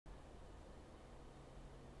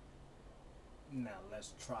Now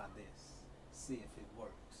let's try this. See if it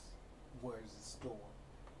works. Where's it stored?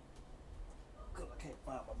 Cause I can't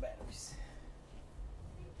find my batteries.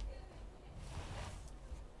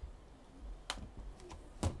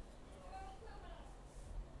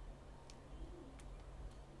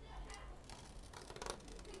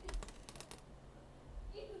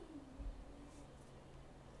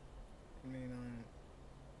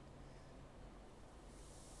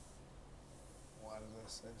 Why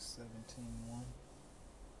does that say 17.1?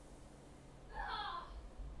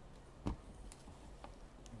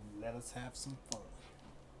 Let us have some fun.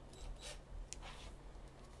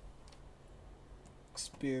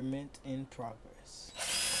 Experiment in progress.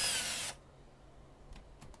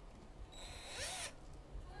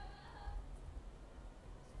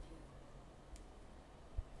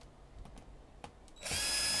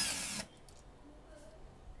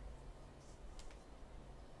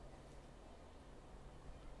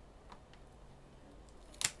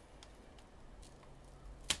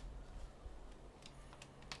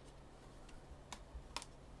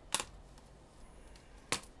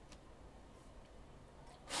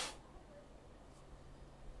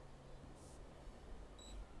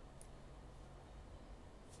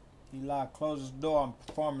 Eli, close this door. I'm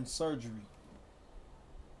performing surgery.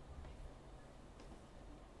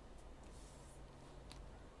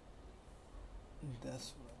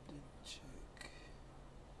 That's what I didn't check.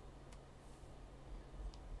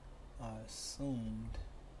 I assumed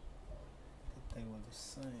that they were the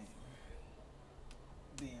same.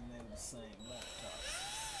 Being they were the same laptop.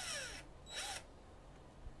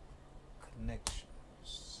 Connections.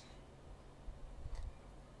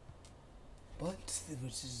 But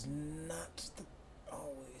which is not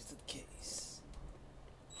always the case.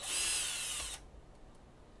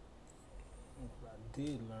 What I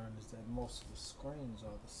did learn is that most of the screens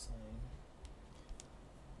are the same.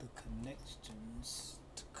 The connections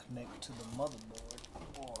to connect to the motherboard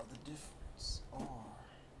are the difference.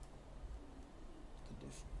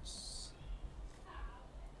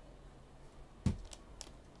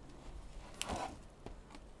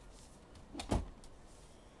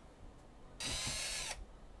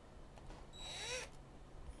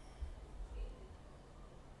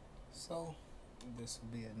 So this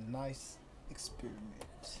will be a nice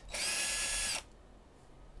experiment.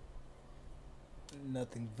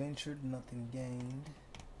 Nothing ventured, nothing gained.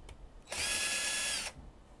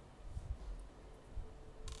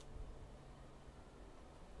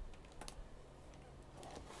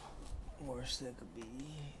 Worst that could be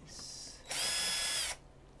is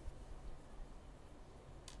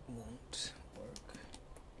won't work.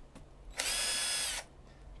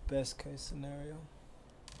 Best case scenario,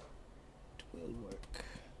 it will work.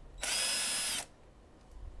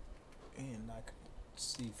 And I can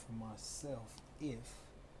see for myself if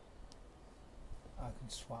I can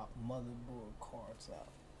swap motherboard cards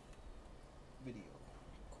out, video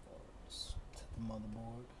cards to the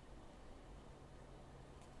motherboard,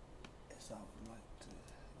 as I would like to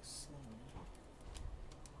assume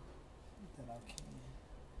that I can.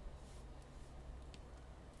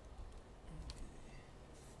 Okay.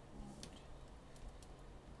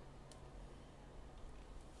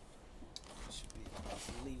 Should be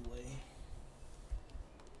enough leeway.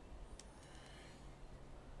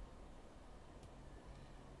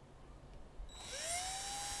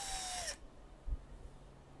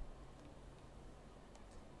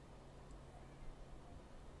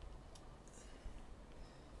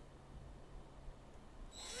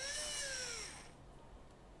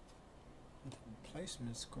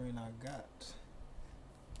 Replacement screen I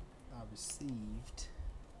received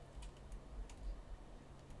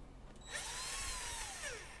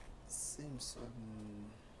seems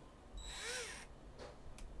certain.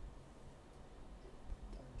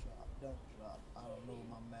 Don't drop. I don't know what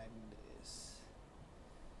my magnet is.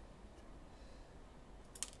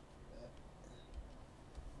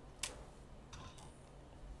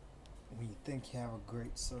 When you think you have a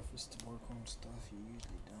great surface to work on stuff, you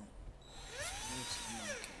usually don't. Which is my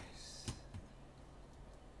case.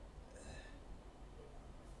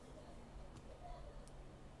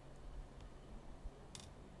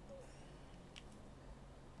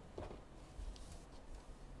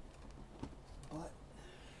 But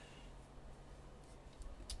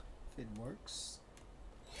if it works,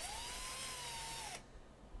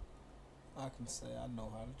 I can say I know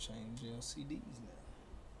how to change LCDs now.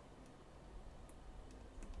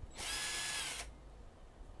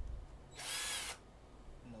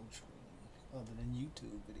 Other than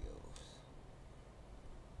YouTube videos.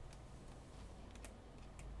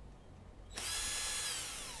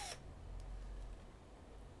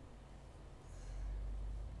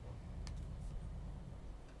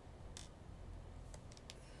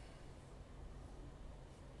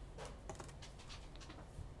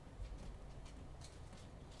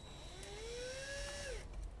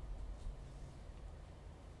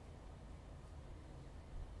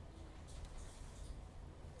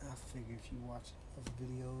 figure if you watch enough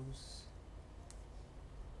videos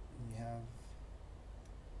and you have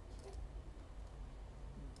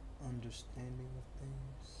understanding of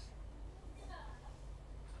things,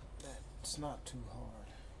 that it's not too hard.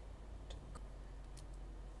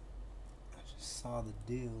 I just saw the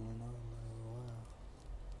deal and I was like, wow.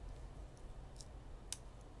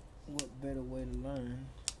 What better way to learn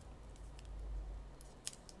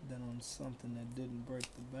than on something that didn't break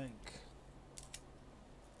the bank?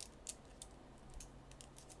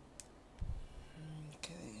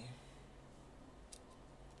 Okay.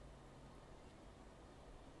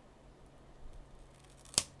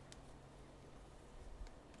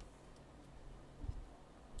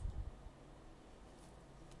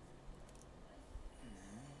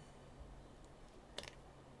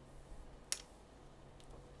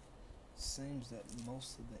 Seems that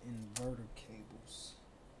most of the inverter cables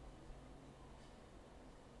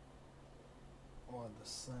are the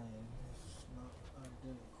same, if not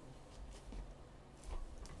identical.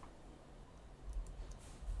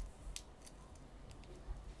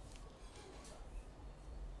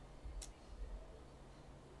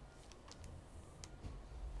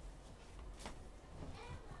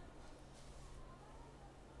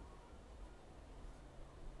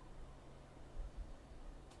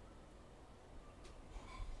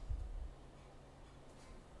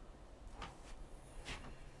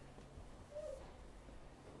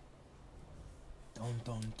 Dun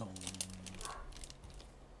dun dun.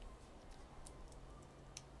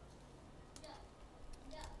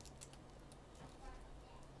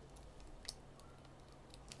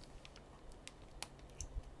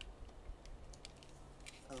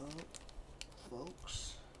 Oh,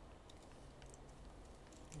 folks,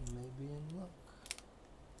 you may be in luck.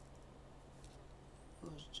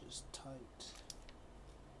 It was just tight.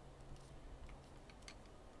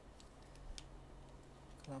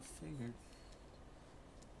 I figured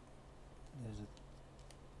there's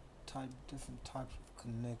different types of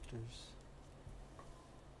connectors.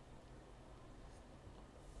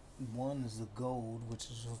 One is the gold, which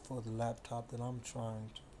is for the laptop that I'm trying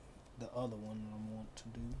to, the other one that I want to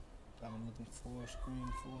do, that I'm looking for a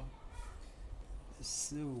screen for. The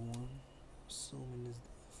silver one, assuming is the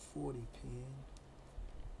 40 pin.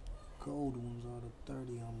 Gold ones are the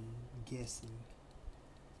 30, I'm guessing,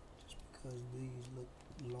 just because these look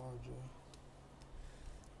larger.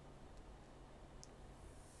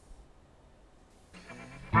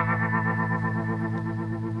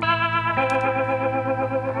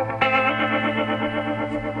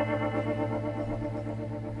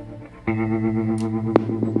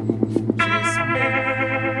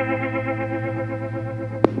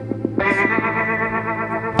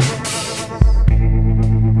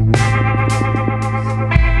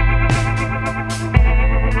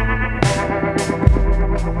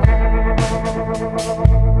 Just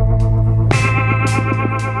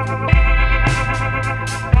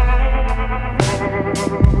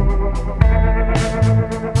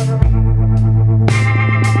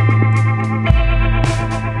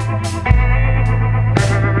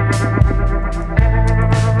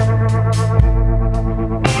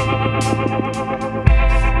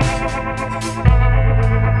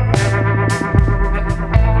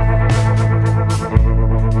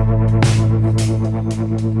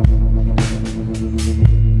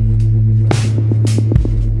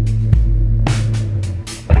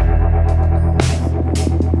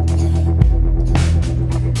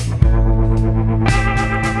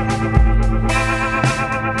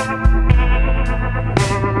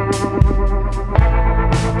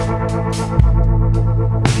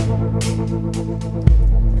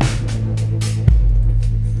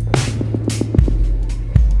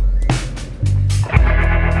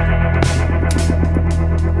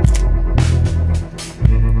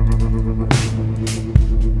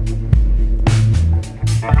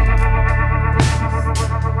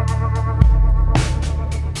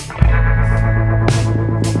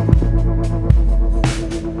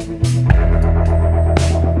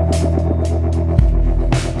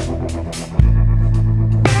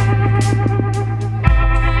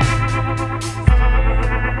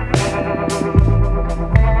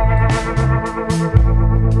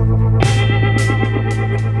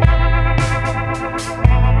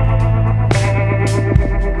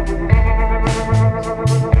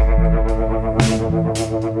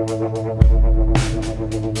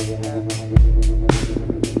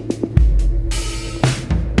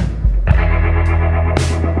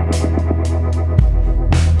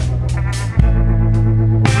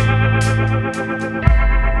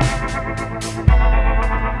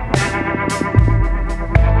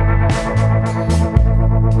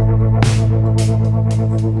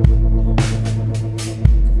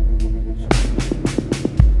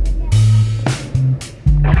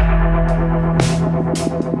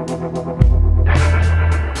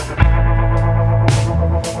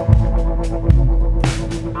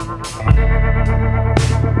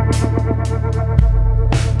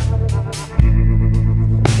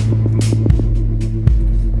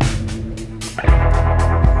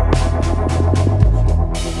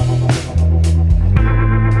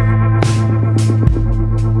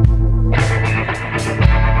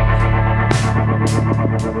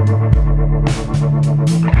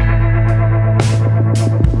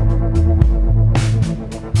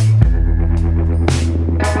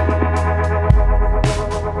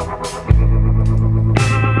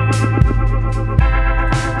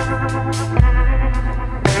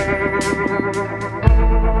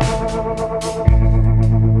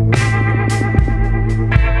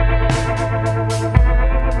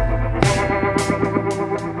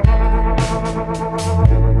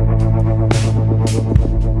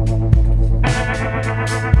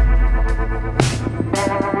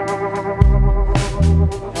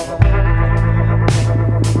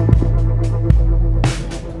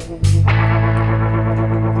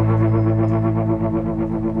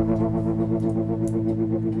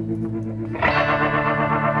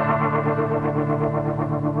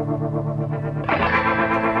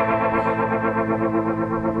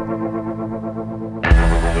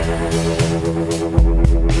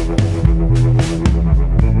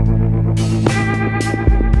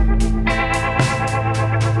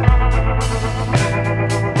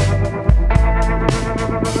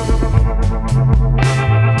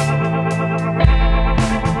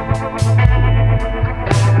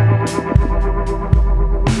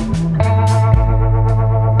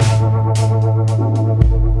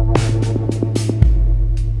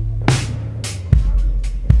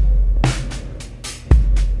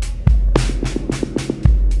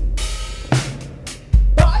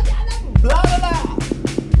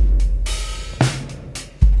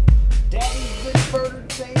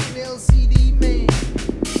LCD man.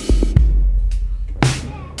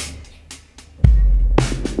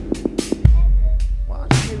 Why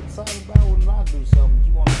don't you get excited about when I do something?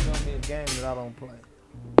 You want to show me a game that I don't play?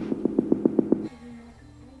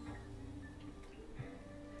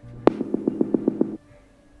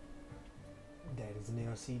 Daddy's an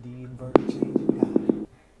LCD inverter changing guy.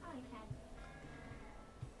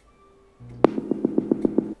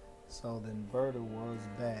 So the inverter was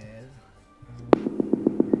bad.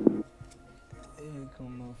 I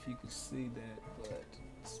don't know if you can see that, but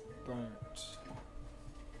it's burnt.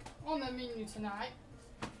 On the menu tonight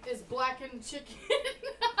is blackened chicken.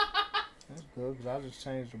 That's good, because I just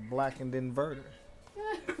changed the blackened inverter.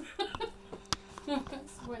 I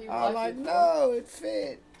was like, no, it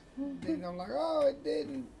fit. Then I'm like, oh, it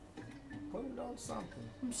didn't. Put it on something.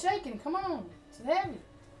 I'm shaking. Come on. It's heavy.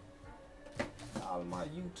 All of my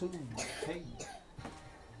YouTube hate.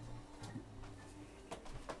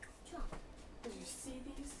 Did you see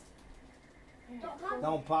these?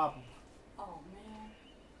 Don't pop them. Oh, man.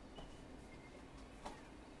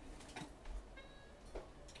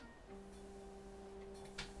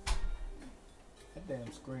 That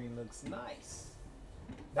damn screen looks nice.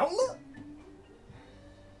 Don't look.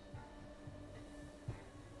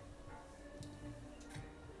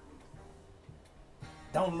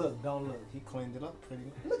 Don't look, don't look. He cleaned it up pretty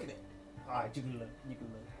good. Look at it. Alright, you can look. You can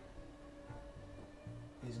look.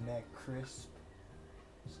 Isn't that crisp?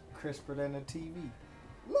 It's crisper than the TV.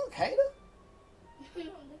 Look, hater. Look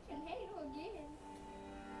at hater again.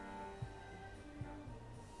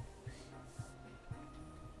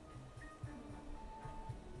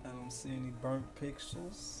 I don't see any burnt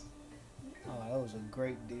pixels. Oh, that was a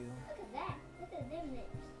great deal. Look at that. Look at them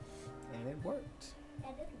lips. And it worked. Yeah,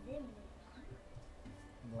 look at them lips.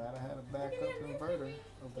 I'm glad I had a backup inverter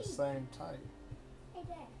of the same type. Hey,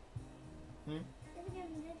 Dad. Hmm? Look at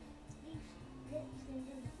them lips. These lips and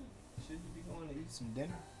them teeth. Should you be going to eat some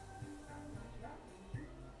dinner?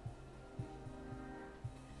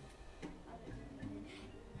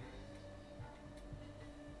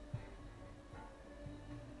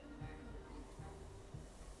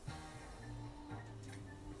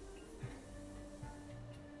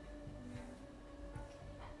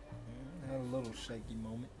 Had a little shaky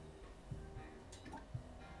moment.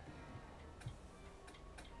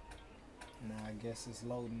 Now I guess it's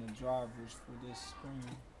loading the drivers for this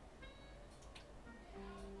screen.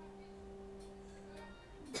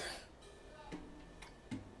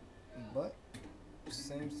 But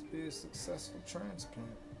seems to be a successful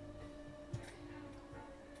transplant.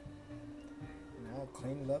 Now I'll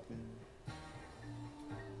clean it up and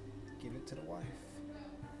give it to the wife.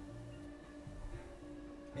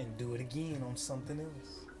 And do it again on something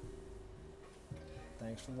else.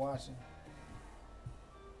 Thanks for watching.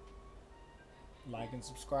 Like and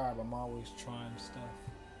subscribe. I'm always trying stuff.